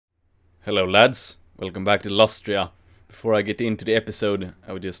Hello lads, welcome back to Lustria. Before I get into the episode,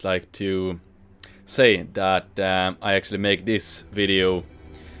 I would just like to say that I actually made this video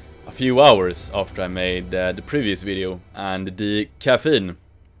a few hours after I made the previous video, and the caffeine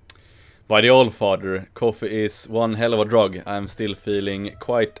by the old father, coffee is one hell of a drug. I'm still feeling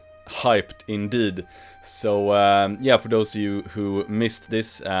quite hyped indeed. So yeah, for those of you who missed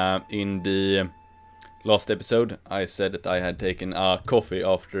this, in the last episode I said that I had taken a coffee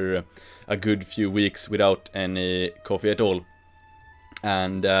after a good few weeks without any coffee at all,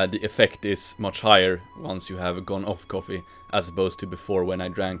 and the effect is much higher once you have gone off coffee as opposed to before, when I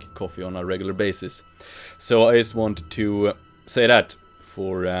drank coffee on a regular basis. So I just wanted to say that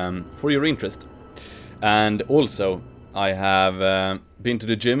for your interest. And also I have been to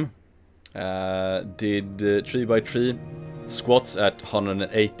the gym, did 3x3 squats at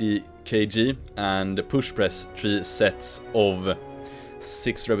 180 kg and push press 3 sets of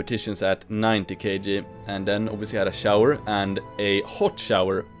 6 repetitions at 90 kg, and then obviously had a shower, and a hot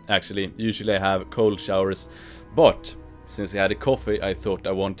shower actually. Usually I have cold showers, but since I had a coffee I thought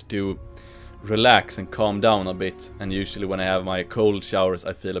I wanted to relax and calm down a bit, and usually when I have my cold showers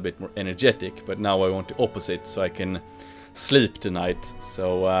I feel a bit more energetic, but now I want the opposite so I can sleep tonight.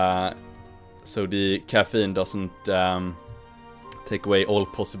 So so the caffeine doesn't take away all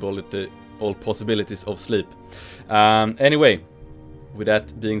possibilities of sleep. Anyway, with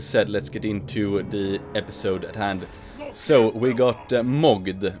that being said, let's get into the episode at hand. So we got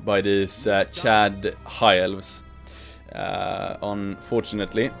mogged by these Chad High Elves,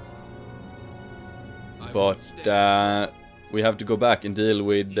 unfortunately, but we have to go back and deal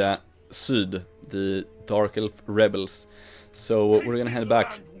with Syd, the Dark Elf rebels. So we're gonna head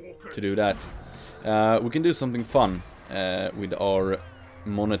back to do that. We can do something fun with our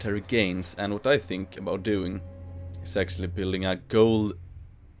monetary gains, and what I think about doing is actually building a gold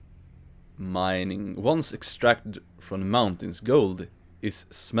mining. Once extracted from the mountains, gold is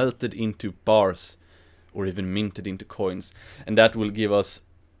smelted into bars or even minted into coins, and that will give us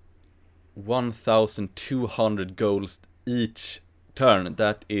 1,200 gold each turn.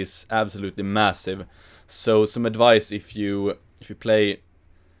 That is absolutely massive. So some advice if you play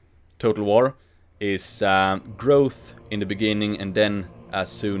Total War is growth in the beginning, and then as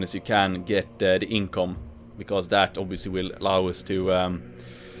soon as you can get the income, because that obviously will allow us to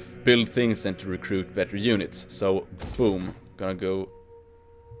build things and to recruit better units. So boom, gonna go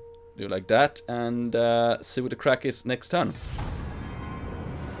do like that and see what the crack is next turn.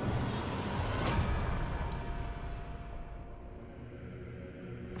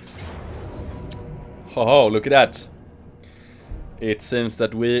 Ho, look at that. It seems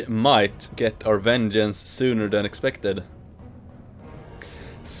that we might get our vengeance sooner than expected.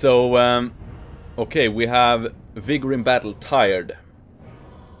 So, okay, we have Vigor in Battle tired.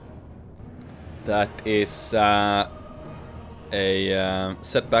 That is a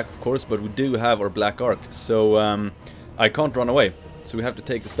setback, of course, but we do have our Black Arc, so I can't run away. So we have to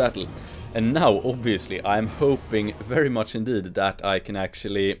take this battle. And now, obviously, I'm hoping very much indeed that I can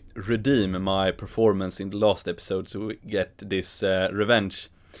actually redeem my performance in the last episode, so we get this revenge.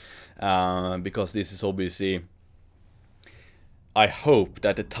 Because this is obviously... I hope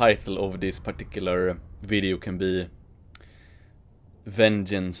that the title of this particular video can be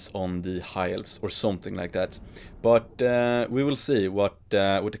Vengeance on the High Elves or something like that. But we will see what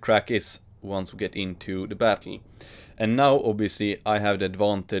the crack is once we get into the battle. And now obviously I have the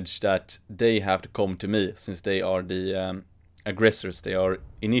advantage that they have to come to me, since they are the aggressors. They are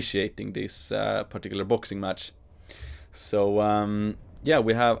initiating this particular boxing match. So yeah,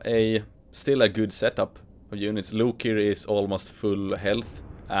 we have still a good setup of units. Lokhir is almost full health,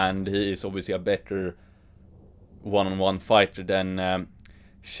 and he is obviously a better one-on-one fighter than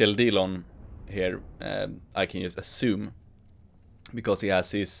Sheldilon here, I can just assume, because he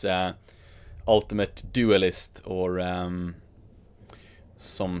has his ultimate duelist or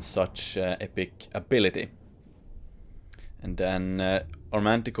some such epic ability. And then our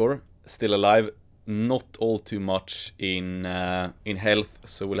Manticore still alive, not all too much in health,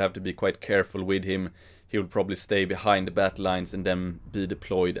 so we'll have to be quite careful with him. He will probably stay behind the battle lines and then be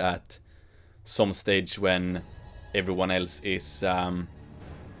deployed at some stage when everyone else is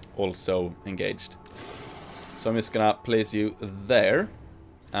also engaged. So I'm just gonna place you there,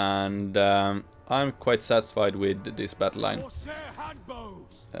 and I'm quite satisfied with this battle line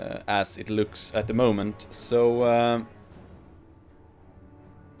as it looks at the moment. So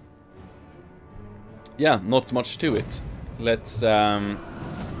yeah, not much to it. Let's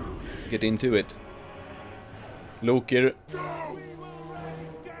get into it. Lokhir,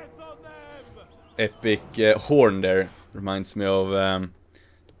 epic horn there, reminds me of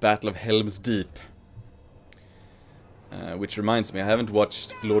Battle of Helm's Deep. Which reminds me, I haven't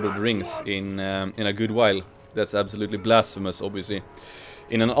watched Lord of the Rings in a good while. That's absolutely blasphemous, obviously.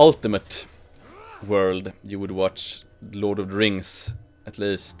 In an ultimate world, you would watch Lord of the Rings at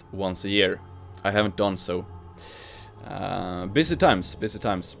least once a year. I haven't done so. Busy times, busy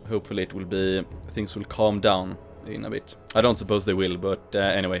times. Hopefully it will be, things will calm down in a bit. I don't suppose they will, but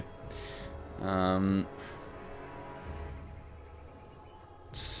anyway.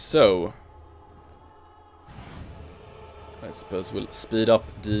 So, I suppose we'll speed up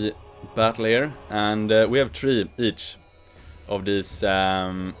the battle here, and we have 3 each of these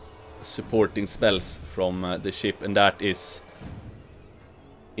supporting spells from the ship, and that is,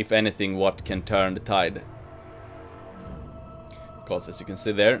 if anything, what can turn the tide. Because as you can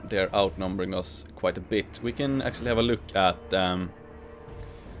see there, they're outnumbering us quite a bit. We can actually have a look at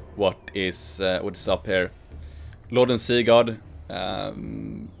what is up here. Lord and Seagard,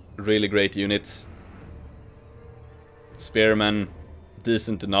 really great units. Spearmen,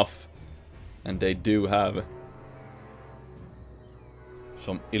 decent enough, and they do have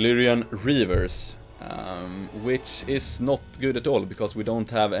some Illyrian Reavers, which is not good at all because we don't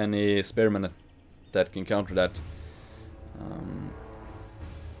have any spearmen that can counter that.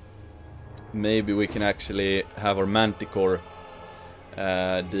 Maybe we can actually have our Manticore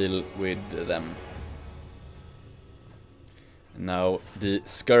deal with them. Now the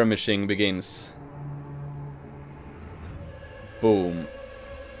skirmishing begins. Boom.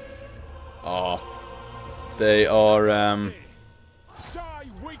 Ah, they are Die,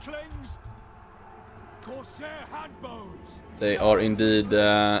 weaklings! Corsair handbows! they are indeed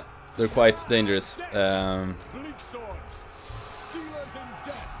they're quite dangerous, Bleak swords! Dealers in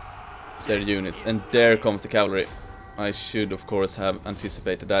death! their units, and there comes the cavalry. I should of course have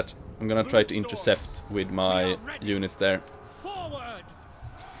anticipated that. I'm gonna try to intercept with my units there. Forward!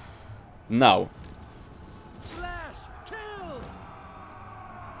 Now Slash! Kill!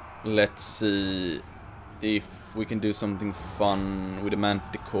 let's see if we can do something fun with the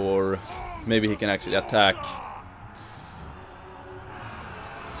Manticore. Maybe he can actually attack.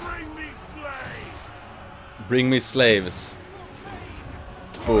 Bring me slaves! Bring me slaves.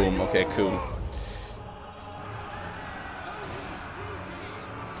 Boom, okay, cool.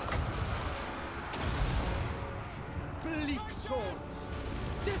 Bleak swords!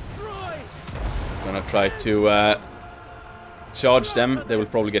 Destroy! Gonna try to charge them. They will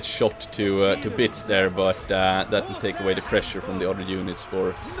probably get shot to bits there, but that will take away the pressure from the other units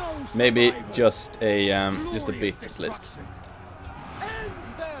for maybe just a bit at least.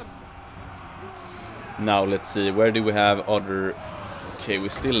 Now let's see, where do we have other? Okay, we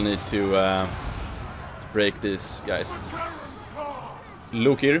still need to break these guys.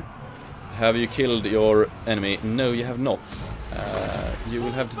 Lokhir, have you killed your enemy? No, you have not. You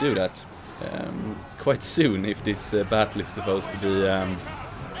will have to do that quite soon if this battle is supposed to be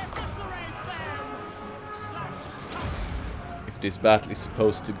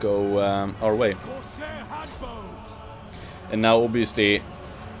go our way. And now obviously,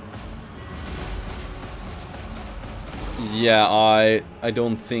 yeah, I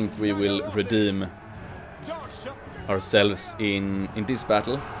don't think we will redeem ourselves in this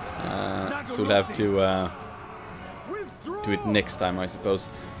battle, so we'll have to do it next time, I suppose.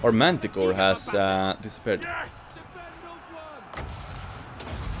 Our Manticore has disappeared.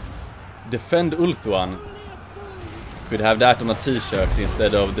 Defend Ulthuan. Could have that on a t-shirt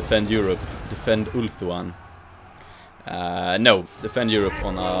instead of Defend Europe. Defend Ulthuan. No, Defend Europe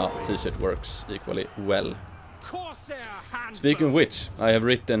on a t-shirt works equally well. Speaking of which, I have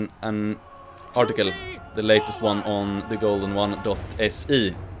written an article, the latest one on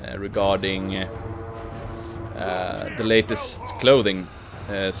thegoldenone.se, regarding the latest clothing.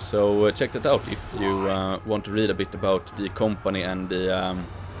 So check that out if you want to read a bit about the company and the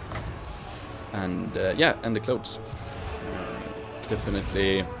and the clothes.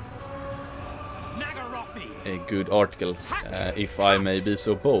 Definitely a good article, if I may be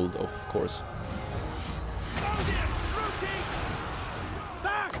so bold, of course.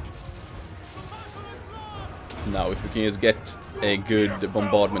 Now, if we can just get a good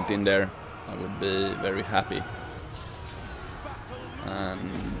bombardment in there, I would be very happy.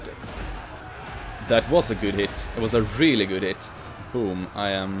 And that was a good hit. It was a really good hit. Boom!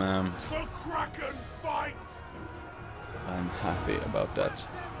 I'm happy about that.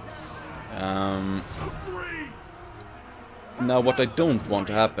 Now, what I don't want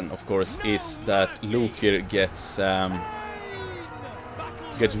to happen, of course, is that Lokhir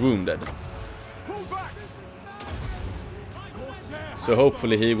gets wounded. So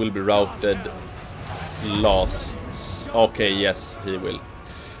hopefully he will be routed last. Okay, yes, he will.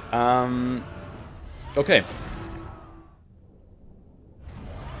 Okay.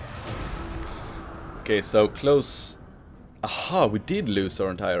 Okay, so close. Aha, we did lose our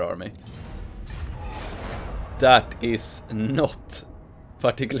entire army. That is not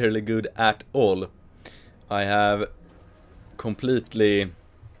particularly good at all. I have completely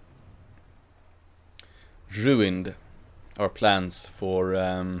ruined our plans for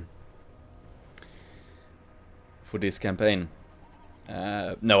this campaign.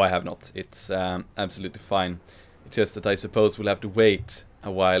 No, I have not. It's absolutely fine. It's just that I suppose we'll have to wait a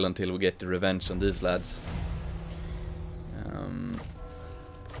while until we get the revenge on these lads.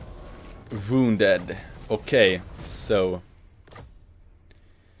 Wounded. Okay, so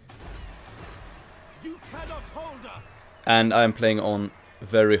You cannot hold us. and I'm playing on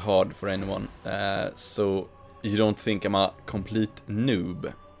very hard for anyone, so you don't think I'm a complete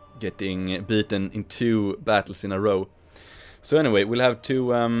noob getting beaten in 2 battles in a row. So anyway, we'll have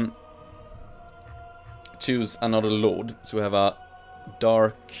to choose another lord. So we have a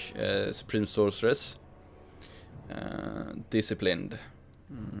dark supreme sorceress, disciplined,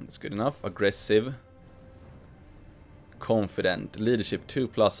 that's good enough, aggressive, confident, leadership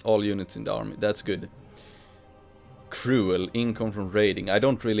 2+ all units in the army, that's good. Cruel, income from raiding. I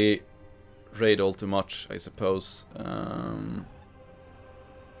don't really raid all too much, I suppose.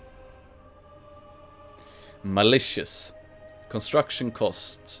 Malicious. Construction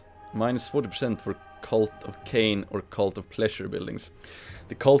costs. Minus 40% for Cult of Cain or Cult of Pleasure buildings.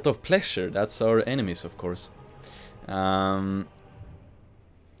 The Cult of Pleasure, that's our enemies, of course.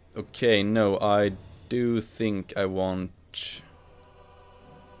 Okay, no, I do think I want...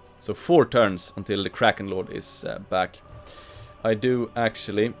 So 4 turns until the Kraken Lord is back. I do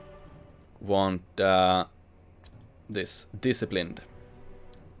actually want this. Disciplined.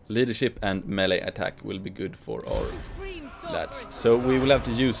 Leadership and melee attack will be good for our lads. So we will have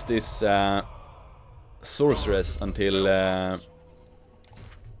to use this sorceress until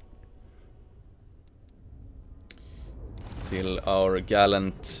our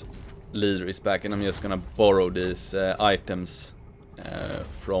gallant leader is back. And I'm just gonna borrow these items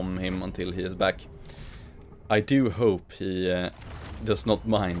from him until he is back. I do hope he does not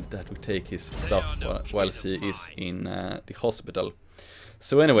mind that we take his stuff whilst he is in the hospital.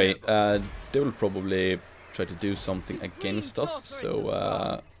 So anyway, they will probably try to do something against us,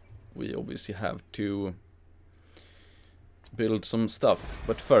 so we obviously have to build some stuff.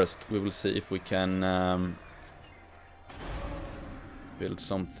 But first we will see if we can build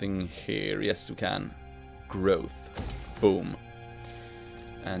something here. Yes, we can. Growth. Boom.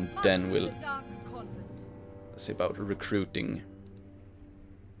 And then we'll see about recruiting.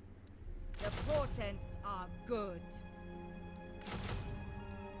 The portents are good.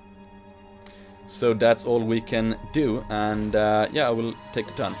 So that's all we can do, and yeah, I will take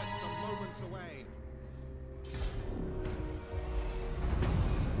the turn.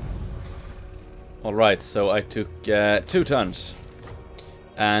 Alright, so I took 2 turns.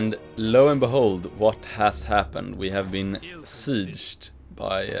 And lo and behold, what has happened? We have been sieged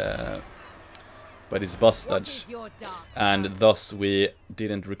by this bastard, and thus we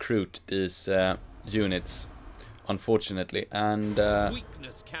didn't recruit these units, unfortunately. And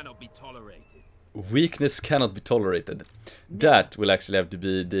Weakness cannot be tolerated. weakness cannot be tolerated. That will actually have to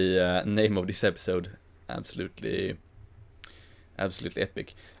be the name of this episode. Absolutely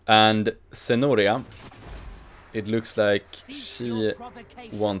epic. And Senoria, it looks like she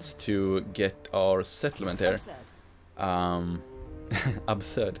wants to get our settlement here.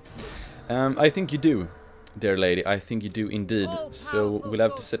 Absurd. I think you do, dear lady. I think you do indeed. So we'll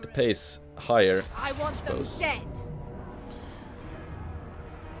have to set the pace higher, I want them dead.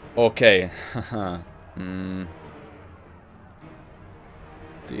 Okay.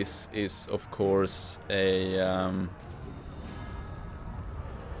 This is of course a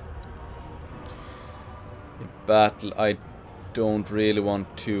battle I don't really want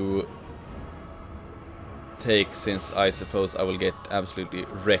to take, since I suppose I will get absolutely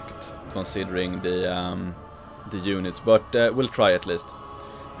wrecked considering the units, but we'll try at least,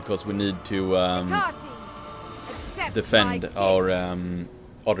 because we need to defend our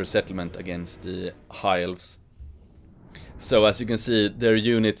other settlement against the High Elves. So as you can see, their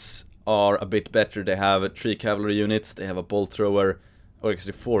units are a bit better. They have 3 cavalry units, they have a bolt thrower, or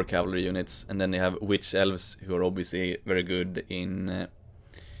actually 4 cavalry units, and then they have witch elves who are obviously very good in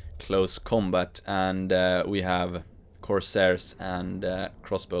close combat, and we have corsairs and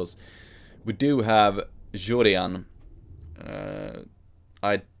crossbows. We do have Jorian.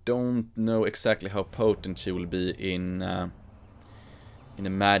 I don't know exactly how potent she will be in the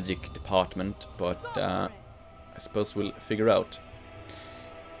magic department, but I suppose we'll figure out.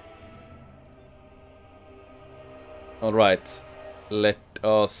 Alright, let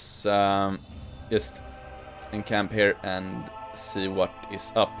us just encamp here and see what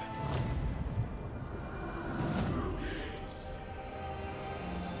is up.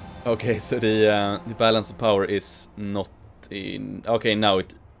 Okay, so the balance of power is not in... Okay, now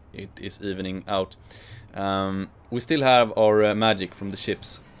it is evening out. We still have our magic from the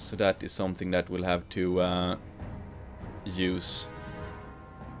ships, so that is something that we'll have to use.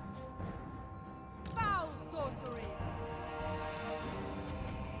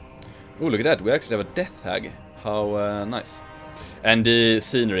 Oh, look at that, we actually have a death hag. How nice. And the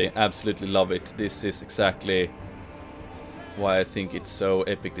scenery, absolutely love it. This is exactly why I think it's so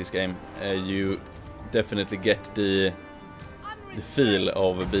epic, this game. You definitely get the feel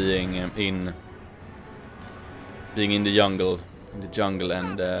of being in the jungle,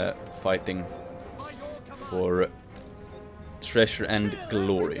 and fighting for treasure and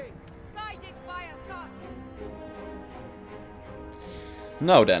glory.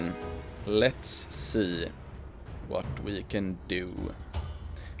 Now then, let's see what we can do.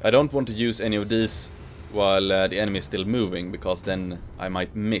 I don't want to use any of these while the enemy is still moving, because then I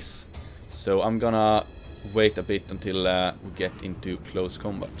might miss. So I'm gonna wait a bit until we get into close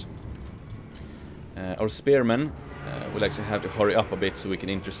combat. Our spearmen will actually have to hurry up a bit so we can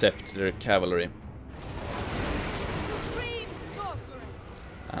intercept their cavalry.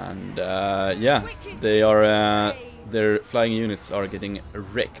 And yeah, they are their flying units are getting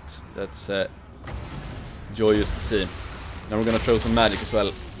wrecked. That's joyous to see. Now we're gonna throw some magic as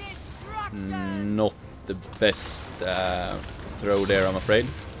well. Not the best throw there, I'm afraid.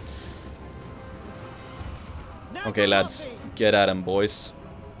 Okay, lads, get at them, boys.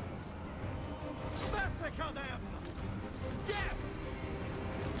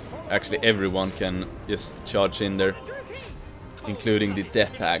 Actually, everyone can just charge in there, including the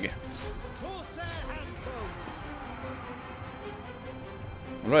death hag.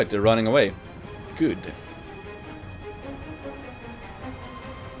 Alright, they're running away. Good.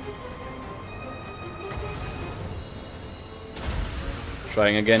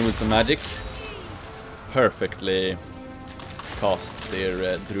 Trying again with some magic. Perfectly cast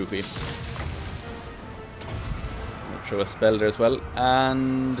their Druhi. Throw a spell there as well.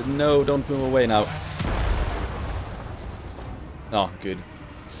 And no, don't move away now. Oh, good.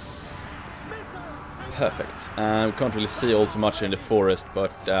 Perfect. We can't really see all too much in the forest,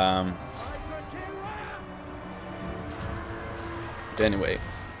 but anyway.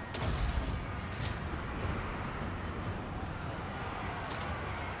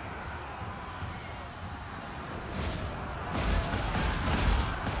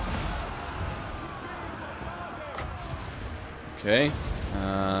 Okay,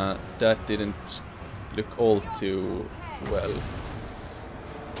 that didn't look all too well.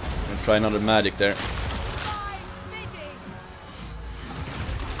 Gonna try another magic there.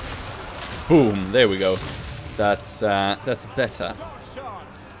 Boom! There we go. That's better.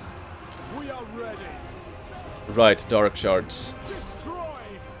 Right, dark shards.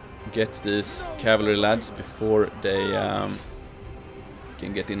 Get these cavalry lads before they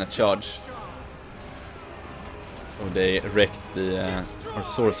can get in a charge. Oh, they wrecked the our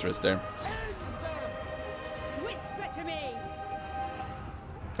sorcerers there.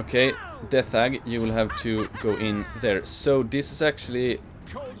 Okay, Death Hag, you will have to go in there. So this is actually,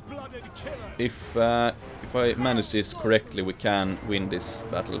 if I manage this correctly, we can win this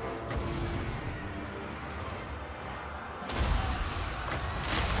battle.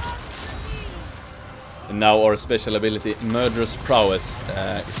 And now our special ability, Murderous Prowess,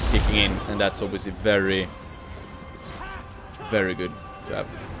 is kicking in, and that's obviously very good to have.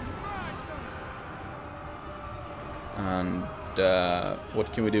 And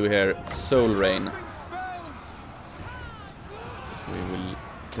what can we do here? Soul Rain. We will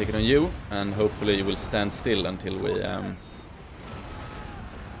take it on you, and hopefully you will stand still until we...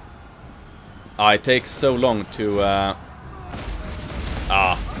 it takes so long to...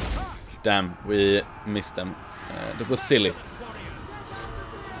 damn, we missed them. That was silly.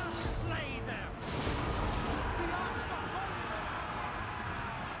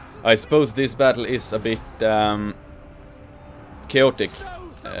 I suppose this battle is a bit chaotic,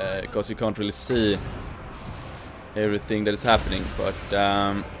 because you can't really see everything that is happening, but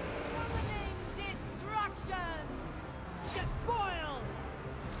I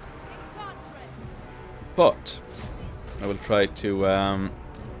will try to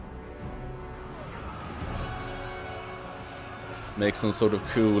make some sort of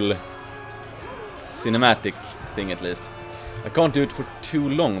cool cinematic thing at least. I can't do it for too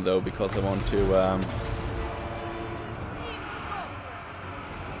long though, because I want to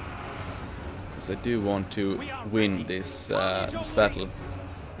because I do want to win this this battle.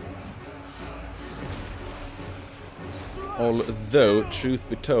 Although, truth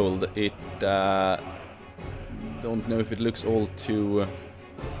be told, it don't know if it looks all too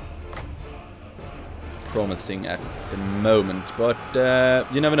promising at the moment, but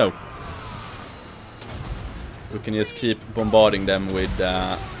you never know. We can just keep bombarding them with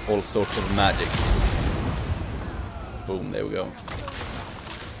all sorts of magic. Boom, there we go.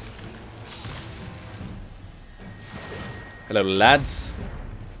 Hello, lads.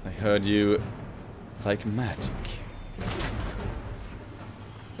 I heard you like magic.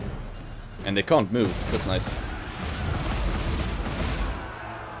 And they can't move, that's nice.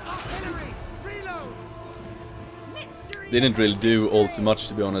 Didn't really do all too much,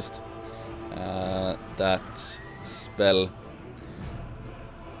 to be honest. That spell.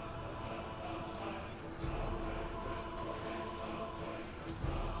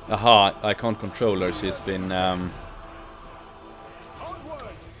 Aha, I can't control her, she's been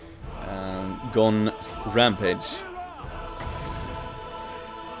gone rampage.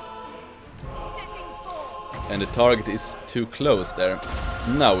 And the target is too close there.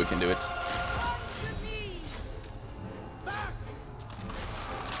 Now we can do it.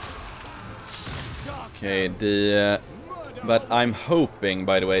 Okay, but I'm hoping,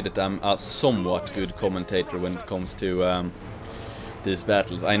 by the way, that I'm a somewhat good commentator when it comes to these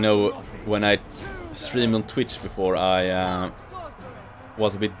battles. I know when I streamed on Twitch before, I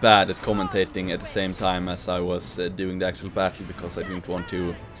was a bit bad at commentating at the same time as I was doing the actual battle, because I didn't want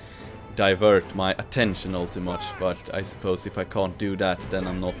to divert my attention all too much. But I suppose if I can't do that, then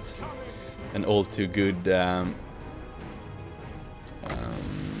I'm not an all too good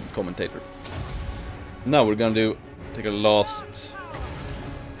commentator. Now we're gonna take a last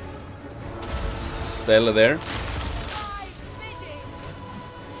spell there.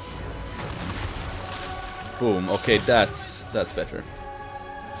 Boom. Okay, that's better.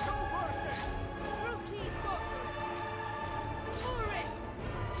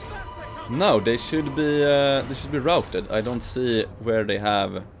 No, they should be routed. I don't see where they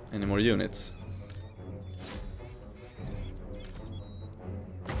have any more units.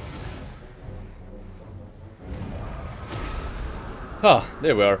 Ah,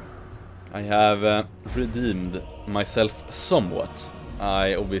 there we are. I have redeemed myself somewhat.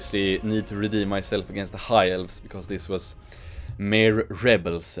 I obviously need to redeem myself against the High Elves, because this was mere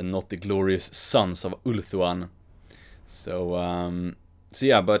rebels and not the glorious sons of Ulthuan. So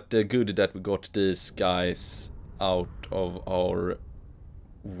yeah, but good that we got these guys out of our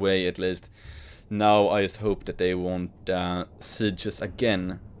way at least. Now I just hope that they won't siege us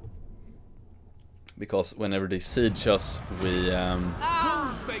again. Because whenever they siege us, we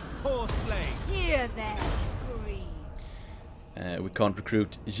Hear their screams. we can't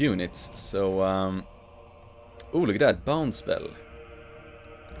recruit units. So oh, look at that bounce spell.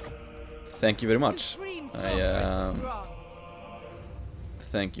 Thank you very much.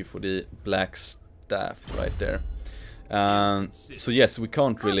 Thank you for the black staff right there. So yes, we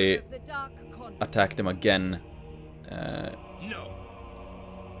can't really attack them again.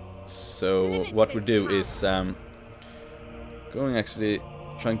 So what we do is trying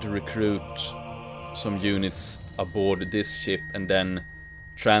to recruit some units aboard this ship and then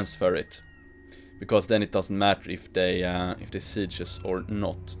transfer it, because then it doesn't matter if they siege us or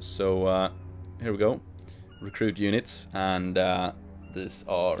not. So here we go, recruit units, and these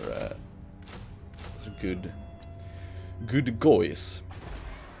are good guys.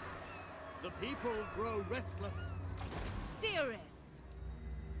 The people grow restless. Serious.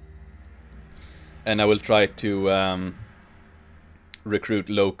 And I will try to recruit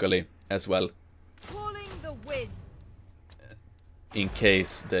locally as well, Calling the winds. in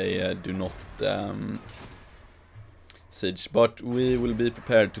case they do not siege. But we will be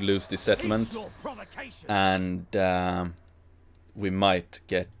prepared to lose this settlement, and we might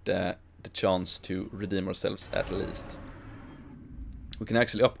get the chance to redeem ourselves at least. We can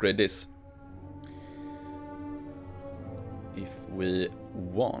actually upgrade this if we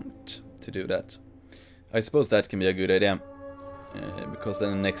want to do that. I suppose that can be a good idea, because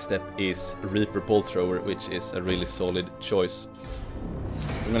then the next step is Reaper Bolt Thrower, which is a really solid choice. So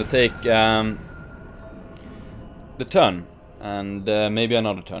I'm gonna take the turn, and maybe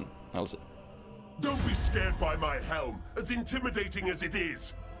another turn. I'll see. Don't be scared by my helm, as intimidating as it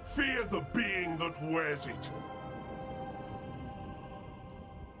is. Fear the being that wears it.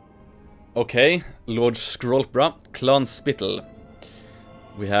 Okay, Lord Skrolpra, Clan Spittle.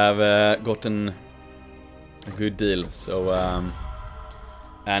 We have gotten a good deal, so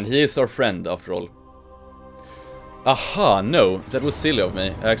and he is our friend after all. Aha, no, that was silly of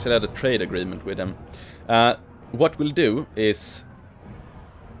me. I actually had a trade agreement with them. What we'll do is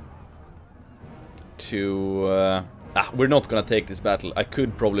to... we're not gonna take this battle. I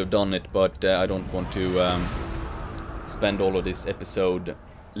could probably have done it, but I don't want to spend all of this episode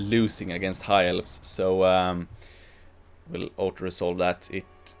losing against High Elves, so we'll auto-resolve that. It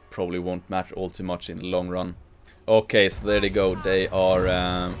probably won't matter all too much in the long run. Okay, so there they go. They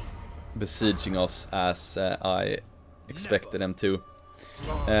are besieging us as I expected them to.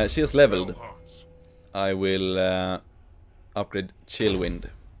 She has leveled. I will upgrade Chillwind,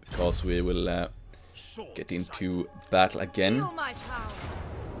 because we will get into battle again. Feel my power.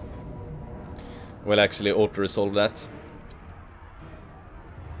 We'll actually auto-resolve that.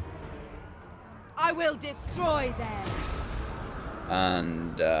 I will destroy them.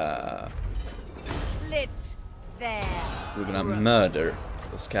 And Slit there. we're gonna murder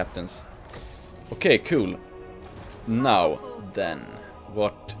those captains. Okay, cool. Now then,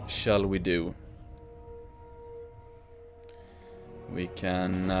 what shall we do? We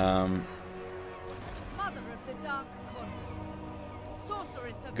can Mother of the Dark Convent.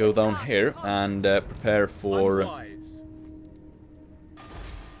 Sorceress of go the down Dark here Convent. and prepare for... Unwise.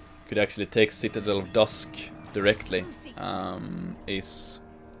 Could actually take Citadel of Dusk directly. Is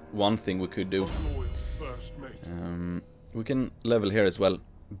one thing we could do. We can level here as well.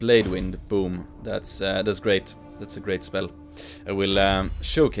 Blade Wind, boom. That's great. That's a great spell. I will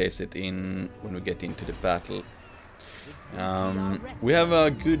showcase it in when we get into the battle. We have a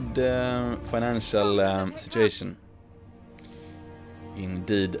good financial situation,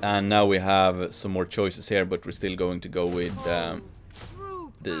 indeed, and now we have some more choices here, but we're still going to go with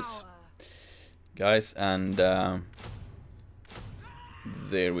True these power. guys, and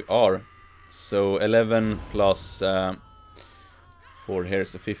there we are. So 11 plus 4 here,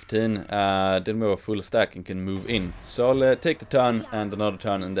 so 15. Then we have a full stack and can move in. So I'll take the turn and another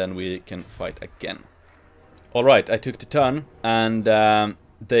turn, and then we can fight again. Alright, I took the turn, and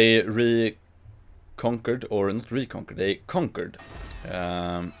they reconquered, or not reconquered, they conquered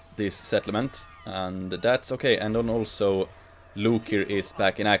this settlement, and that's okay. And then also Lokhir is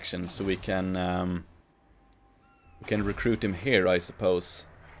back in action, so we can recruit him here, I suppose.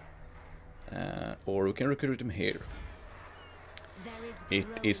 Or we can recruit him here. It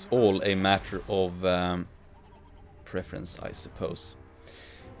is all a matter of preference, I suppose.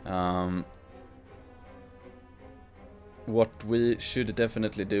 What we should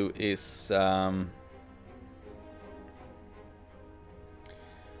definitely do is...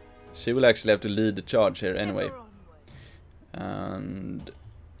 she will actually have to lead the charge here anyway. Ever onward. And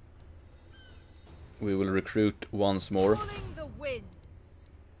we will recruit once more. Calling the winds.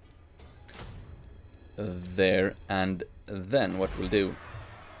 There, and then what we'll do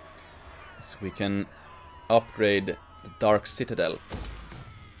is we can upgrade the Dark Citadel.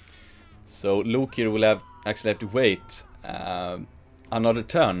 So Lokhir will actually have to wait another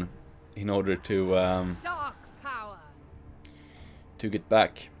turn in order to Dark power. get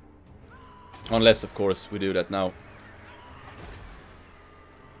back. Unless, of course, we do that now.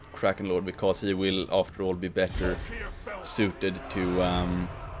 Kraken Lord, because he will, after all, be better suited to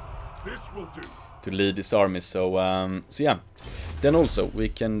This will do. lead this army. So yeah. Then also we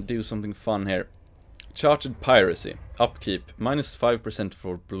can do something fun here. Chartered Piracy, upkeep -5%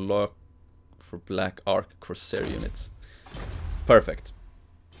 for Black Ark Corsair units. Perfect.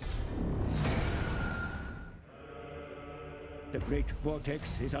 The great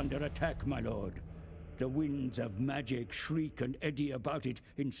vortex is under attack, my lord. The winds of magic shriek and eddy about it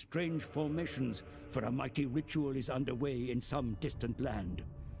in strange formations, for a mighty ritual is underway in some distant land.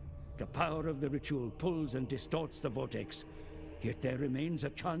 The power of the ritual pulls and distorts the vortex, yet there remains a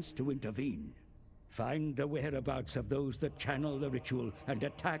chance to intervene. Find the whereabouts of those that channel the ritual and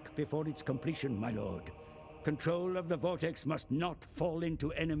attack before its completion, my lord. Control of the vortex must not fall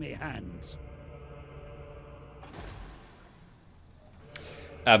into enemy hands.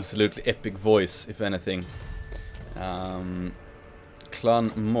 Absolutely epic voice, if anything.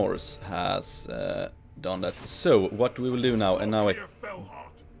 Clan Morse has done that. So what we will do now, and now I Lokhir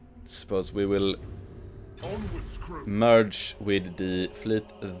Fellheart. suppose we will Onwards, crew. merge with the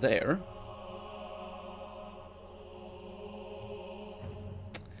fleet there.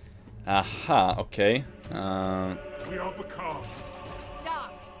 Aha, okay. We are becalmed.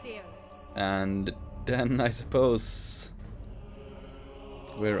 Dark Seers. And then I suppose...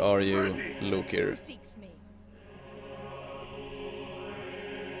 Where are you, Who Lokhir? seeks me?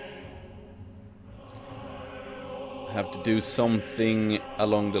 Have to do something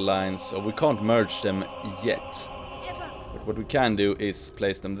along the lines of... We can't merge them yet. Ever But what we can do is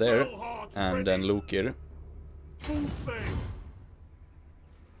place them there, and then Lokhir Full sail.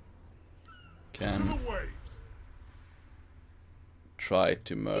 To Can the waves. try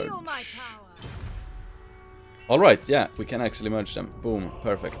to merge. Feel my power. Alright, yeah, we can actually merge them. Boom,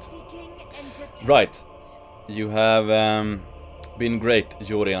 perfect. Seeking entertainment. Right, you have been great,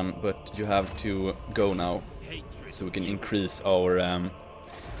 Jorian, but you have to go now, so we can increase our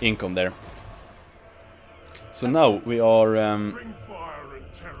income there. So now we are, Bring fire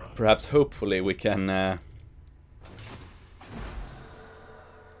and terror. perhaps hopefully we can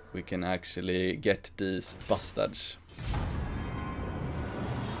actually get these bastards.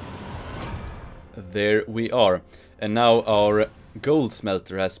 There we are, and now our gold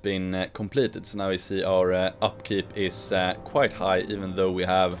smelter has been completed, so now you see our upkeep is quite high, even though we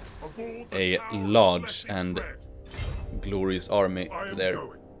have Aboard the a tower, large let it and tread. glorious army I am there.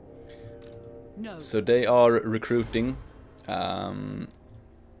 going. No. So they are recruiting,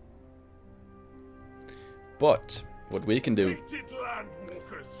 but what we can do Hated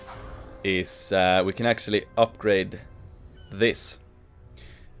landwalkers. is we can actually upgrade this,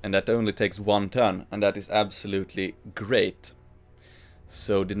 and that only takes one turn, and that is absolutely great.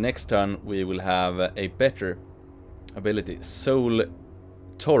 So the next turn we will have a better ability, Soul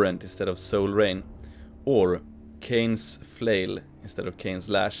Torrent instead of Soul Rain, or Cain's Flail instead of Cain's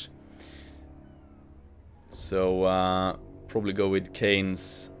Lash. So probably go with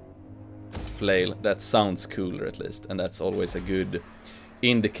Cain's Flail. That sounds cooler at least, and that's always a good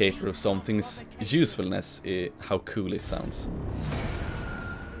indicator of something's usefulness, how cool it sounds.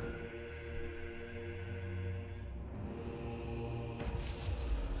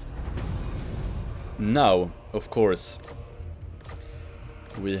 Now, of course,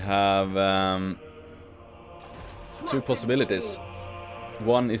 we have two possibilities.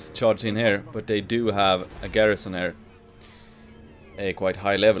 One is charged in here, but they do have a garrison here, a quite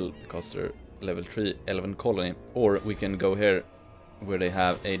high level, because they're level 3 Elven colony. Or we can go here, where they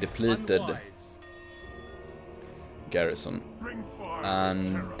have a depleted garrison. Bring fire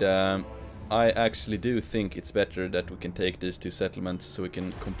And terror. I actually do think it's better that we can take these two settlements, so we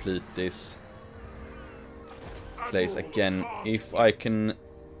can complete this place Admiral again. Cast If I can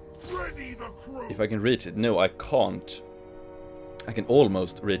Ready the crew. reach it. No, I can't. I can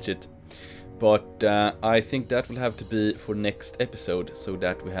almost reach it, but I think that will have to be for next episode, so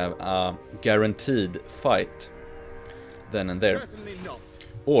that we have a guaranteed fight then and there. Certainly not.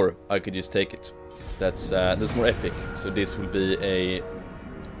 Or I could just take it. That's more epic. So this will be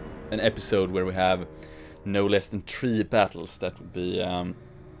an episode where we have no less than 3 battles. That would be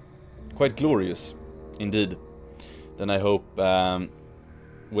quite glorious indeed. Then I hope,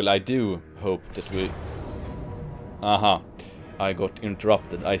 well, I do hope that we... Aha, I got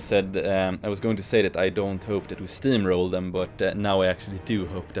interrupted. I said, I was going to say that I don't hope that we steamroll them, but now I actually do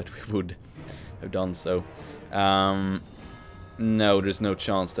hope that we would have done so. No, there's no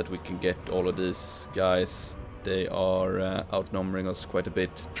chance that we can get all of these guys. They are outnumbering us quite a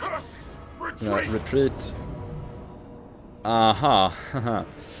bit. Curse it. Retreat. Retreat. Aha.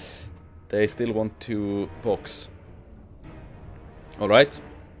 They still want to box. Alright.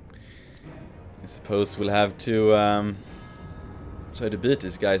 I suppose we'll have to try to beat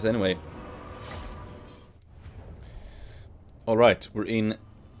these guys anyway. Alright, we're in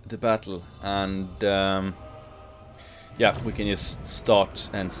the battle, and yeah, we can just start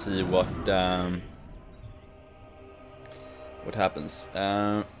and see what happens.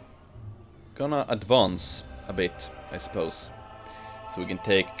 Gonna advance a bit, I suppose, so we can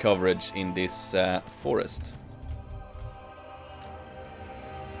take coverage in this forest.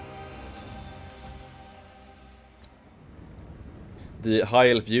 The High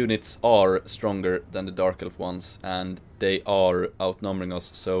Elf units are stronger than the Dark Elf ones, and they are outnumbering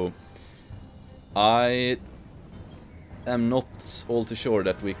us, so I am not all too sure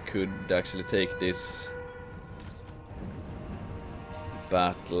that we could actually take this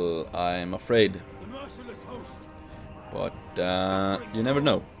battle, I'm afraid. The merciless host. But you never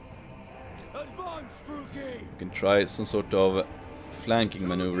know. Advance, Druki. You can try some sort of flanking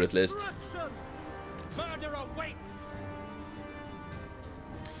maneuver at least. Destruction. Murder awaits.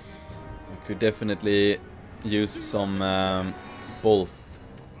 We could definitely use some bolt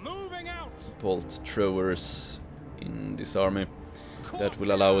Moving out. throwers in this army. That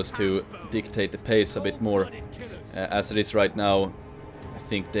will allow us to dictate the pace a bit more. As it is right now, I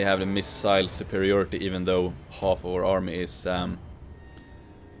think they have the missile superiority, even though half of our army is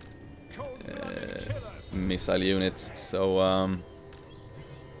missile units. So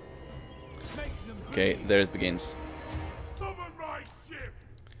okay, there it begins. Summon my ship.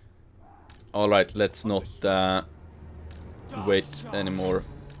 Alright, let's not wait anymore.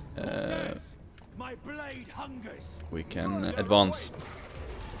 My blade blade hungers. we can advance.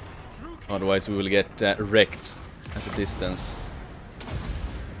 Otherwise we will get wrecked at a distance.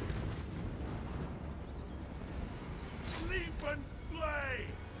 Sleep and slay!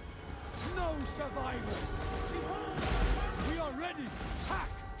 No survivors. We are ready. Hack,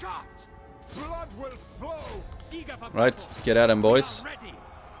 cut. Blood will flow. Eager for Right, battle. get at them, boys. We are ready.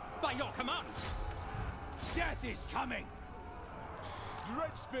 By your command. Death is coming.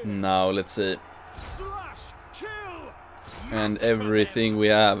 Dread spears. Now let's see. Slash, kill. And everything we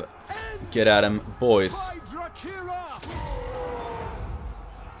have. Get at them, boys. By Drakira.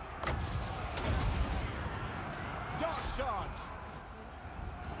 Dark shards.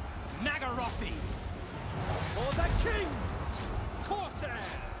 Nagarothi. For the king.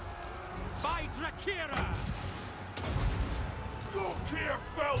 Corsairs. By Drakira. Lokhir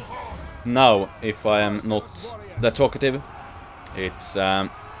Fellheart! Now, if I am not that talkative, it's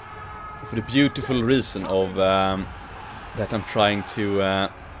for the beautiful reason of that I'm trying to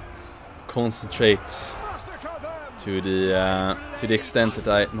concentrate to the extent that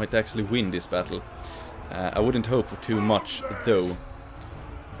I might actually win this battle. I wouldn't hope for too much though.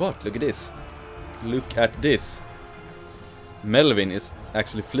 But look at this. Look at this. Melvin is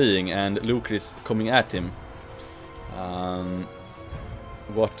actually fleeing and Lokhir is coming at him.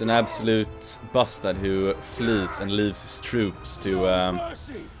 What an absolute bastard who flees and leaves his troops to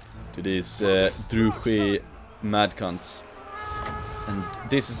these Druchi mad cunts. And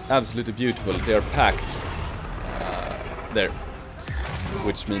this is absolutely beautiful. They are packed there,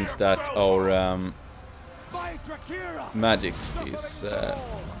 which means that our magic is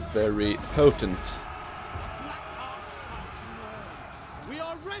very potent. We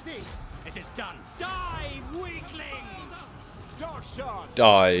are ready. It is done. Die, weaklings. Dark shards.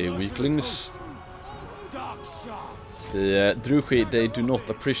 Die, weaklings. Dark shards. The Druchi, they do not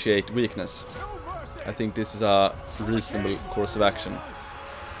appreciate weakness. I think this is a reasonable course of action.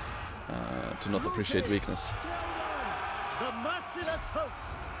 To not appreciate weakness. The merciless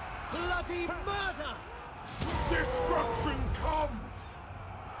host. Bloody murder. Destruction comes!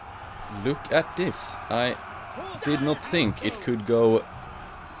 Look at this. I did not think it could go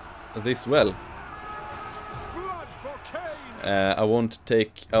this well. Blood for Cain. I won't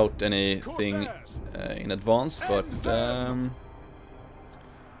take out anything in advance, but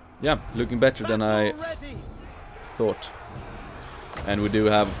yeah, looking better than I Ready. thought. And we do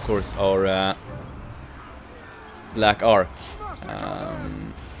have, of course, our Black Ark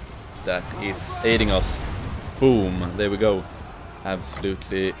that is aiding us. Boom, there we go.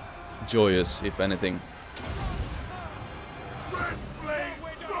 Absolutely joyous, if anything. Red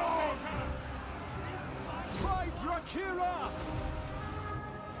blade dogs! By Drakira.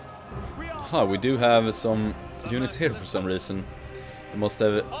 We are Ah, we do have some units here for some reason. They must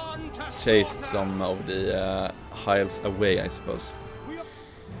have on to chased slaughter. some of the hives away, I suppose. We are...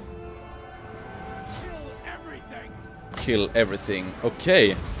 Kill everything. Kill everything.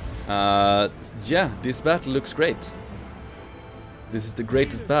 Okay. Yeah, this battle looks great. This is the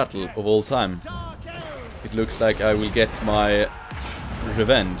greatest battle of all time. Dark elves. It looks like I will get my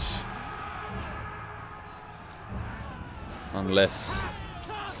revenge. Unless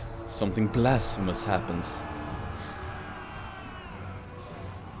something blasphemous happens.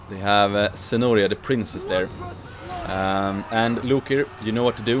 They have Senoria, the princess, there. And Lokhir, you know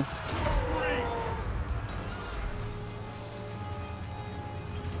what to do.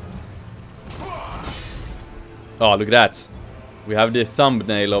 Oh, look at that. We have the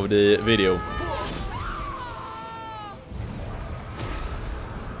thumbnail of the video.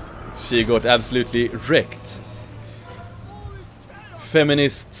 She got absolutely wrecked.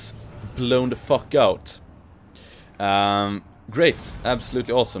 Feminists blown the fuck out. Great,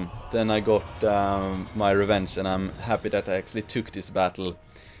 absolutely awesome. Then I got my revenge, and I'm happy that I actually took this battle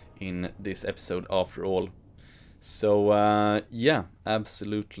in this episode after all. So yeah,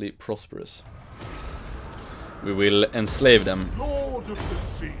 absolutely prosperous. We will enslave them Lord of the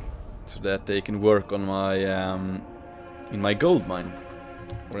sea! so that they can work on my in my gold mine,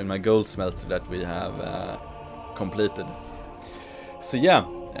 or in my gold smelter that we have completed. So yeah,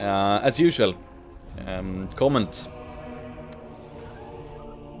 as usual, comment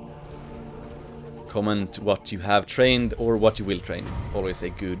what you have trained or what you will train. Always a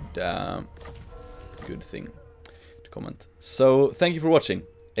good good thing to comment. So thank you for watching.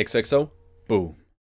 XOXO, boo.